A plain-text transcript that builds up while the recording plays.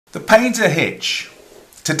The Painter Hitch.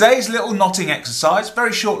 Today's little knotting exercise,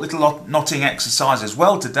 very short little knotting exercise as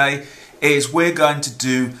well today, is we're going to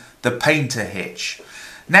do the Painter Hitch.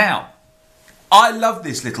 Now, I love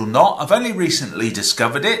this little knot. I've only recently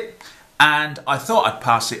discovered it and I thought I'd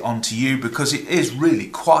pass it on to you because it is really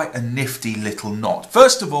quite a nifty little knot.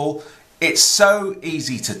 First of all, it's so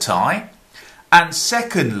easy to tie, and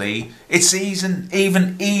secondly, it's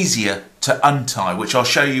even easier to untie, which I'll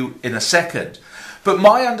show you in a second. But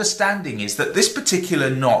my understanding is that this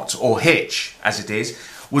particular knot, or hitch as it is,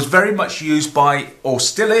 was very much used by, or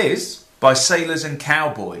still is, by sailors and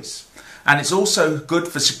cowboys. And it's also good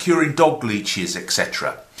for securing dog leashes,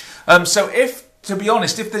 etc. So to be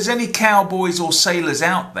honest, if there's any cowboys or sailors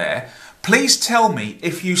out there, please tell me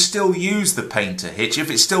if you still use the Painter Hitch,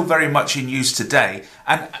 if it's still very much in use today.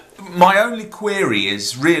 And my only query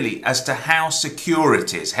is really as to how secure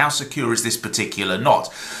it is. How secure is this particular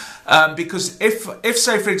knot? Because if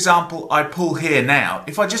say for example I pull here now,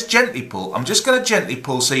 if I just gently pull, I'm just going to gently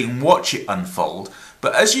pull so you can watch it unfold,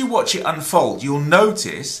 but as you watch it unfold you'll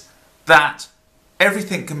notice that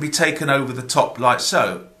everything can be taken over the top like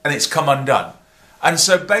so, and it's come undone. And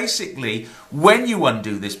so basically when you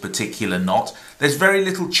undo this particular knot, there's very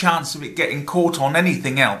little chance of it getting caught on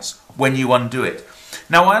anything else when you undo it.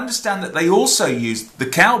 Now I understand that they also the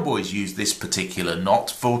cowboys use this particular knot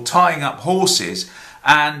for tying up horses.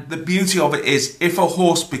 And the beauty of it is, if a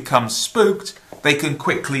horse becomes spooked, they can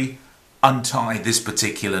quickly untie this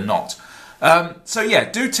particular knot. So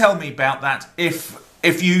yeah, do tell me about that if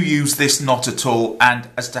you use this knot at all, and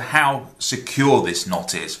as to how secure this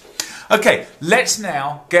knot is. Okay, let's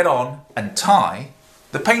now get on and tie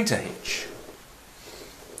the Painter Hitch.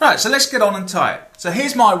 Right, so let's get on and tie it. So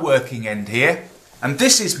here's my working end here, and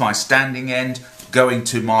this is my standing end going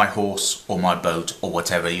to my horse or my boat or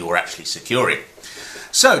whatever you're actually securing.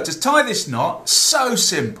 So to tie this knot, so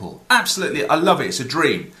simple, absolutely, I love it, it's a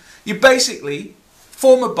dream. You basically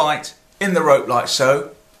form a bight in the rope like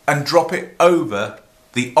so and drop it over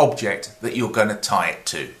the object that you're going to tie it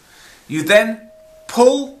to. You then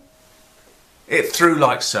pull it through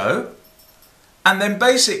like so, and then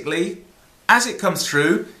basically as it comes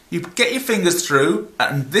through you get your fingers through,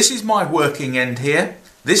 and this is my working end here,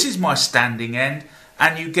 this is my standing end,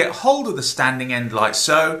 and you get hold of the standing end like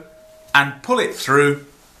so and pull it through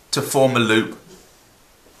to form a loop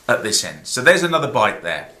at this end. So there's another bight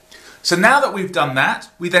there. So now that we've done that,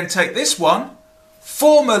 we then take this one,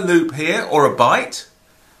 form a loop here or a bight,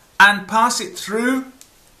 and pass it through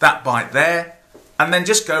that bight there, and then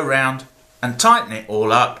just go round and tighten it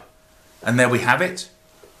all up, and there we have it.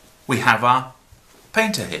 We have our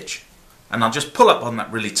Painter Hitch. And I'll just pull up on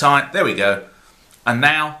that really tight, there we go. And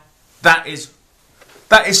now that is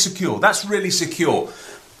secure, that's really secure.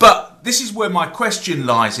 But this is where my question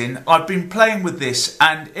lies in. I've been playing with this,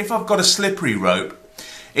 and if I've got a slippery rope,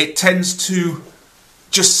 it tends to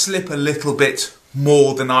just slip a little bit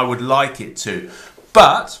more than I would like it to.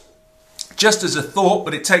 But just as a thought,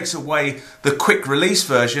 but it takes away the quick release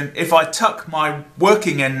version, if I tuck my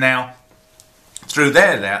working end now through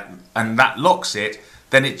there and that locks it,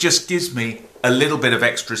 then it just gives me a little bit of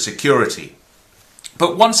extra security.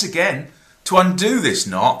 But once again, to undo this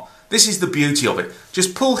knot, this is the beauty of it.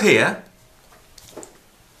 Just pull here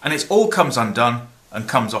and it all comes undone and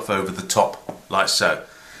comes off over the top like so.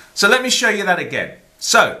 So let me show you that again.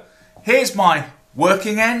 So here's my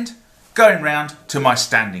working end going round to my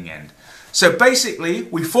standing end. So basically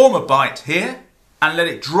we form a bight here and let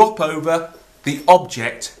it drop over the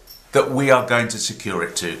object that we are going to secure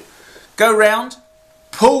it to. Go round,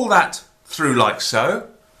 pull that through like so,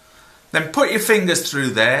 then put your fingers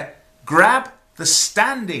through there, grab the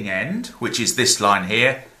standing end, which is this line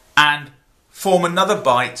here, and form another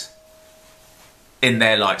bight in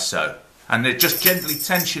there like so. And then just gently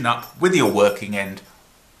tension up with your working end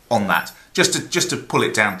on that, just to pull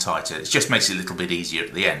it down tighter. It just makes it a little bit easier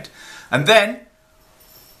at the end. And then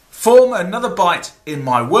form another bight in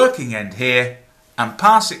my working end here and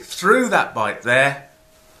pass it through that bight there,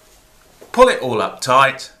 pull it all up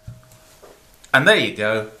tight, and there you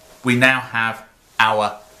go. We now have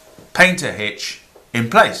our Painter Hitch in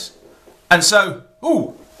place. And so,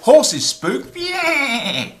 ooh, horse is spooked.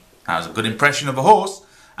 Yeah! That was a good impression of a horse.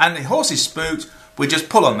 And the horse is spooked. We just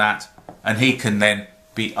pull on that and he can then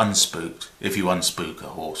be unspooked if you unspook a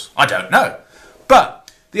horse. I don't know. But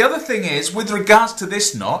the other thing is, with regards to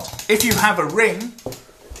this knot, if you have a ring,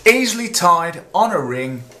 easily tied on a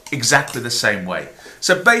ring exactly the same way.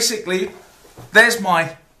 So basically, there's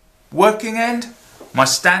my working end, my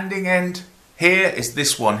standing end. Here is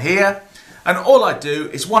this one here, and all I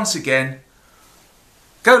do is once again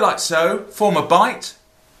go like so, form a bight,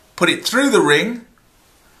 put it through the ring,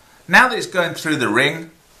 now that it's going through the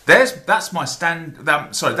ring, that's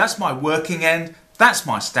my working end, that's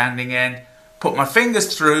my standing end. Put my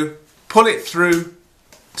fingers through, pull it through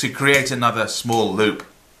to create another small loop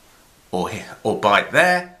or bite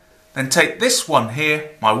there. Then take this one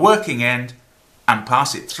here, my working end, and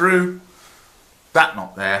pass it through that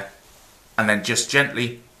knot there, and then just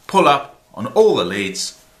gently pull up on all the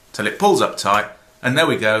leads till it pulls up tight, and there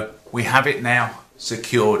we go, we have it now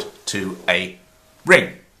secured to a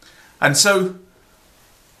ring. And so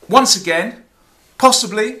once again,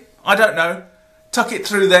 possibly, I don't know, tuck it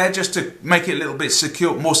through there just to make it a little bit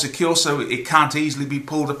secure, more secure, so it can't easily be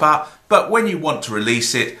pulled apart. But when you want to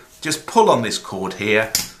release it, just pull on this cord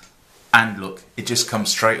here, and look, it just comes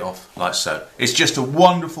straight off like so. It's just a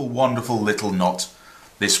wonderful, wonderful little knot,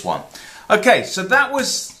 this one. Okay, so that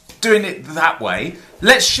was doing it that way.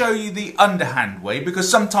 Let's show you the underhand way, because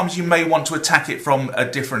sometimes you may want to attack it from a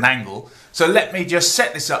different angle. So let me just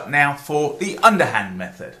set this up now for the underhand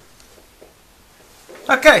method.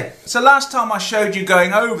 Okay, so last time I showed you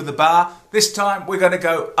going over the bar, this time we're going to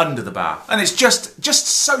go under the bar. And it's just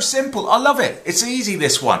so simple. I love it. It's easy,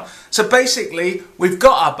 this one. So basically, we've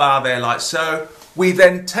got our bar there like so. We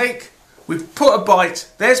then we've put a bite.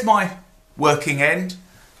 There's my working end.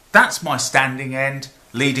 That's my standing end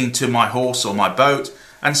leading to my horse or my boat.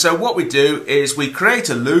 And so what we do is we create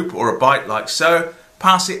a loop or a bite like so,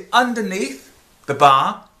 pass it underneath the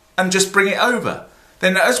bar and just bring it over.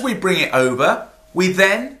 Then as we bring it over, we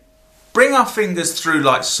then bring our fingers through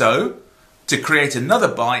like so to create another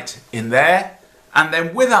bite in there, and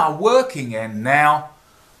then with our working end now,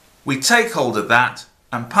 we take hold of that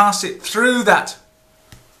and pass it through that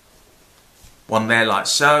one there like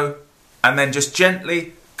so, and then just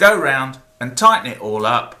gently go round and tighten it all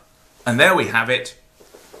up, and there we have it.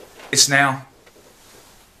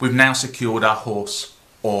 We've now secured our horse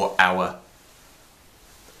or our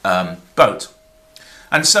boat.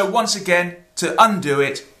 And so once again, to undo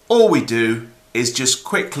it, all we do is just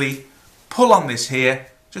quickly pull on this here,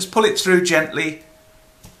 just pull it through gently,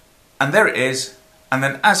 and there it is. And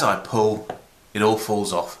then as I pull, it all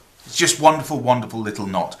falls off. It's just wonderful, wonderful little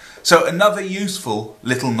knot. So another useful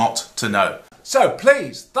little knot to know. So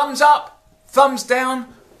please, thumbs up, thumbs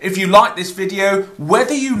down if you like this video,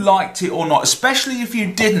 whether you liked it or not, especially if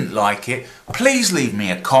you didn't like it. Please leave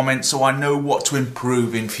me a comment so I know what to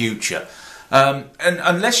improve in future. And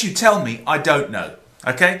unless you tell me, I don't know.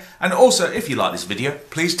 Okay? And also, if you like this video,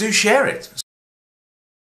 please do share it.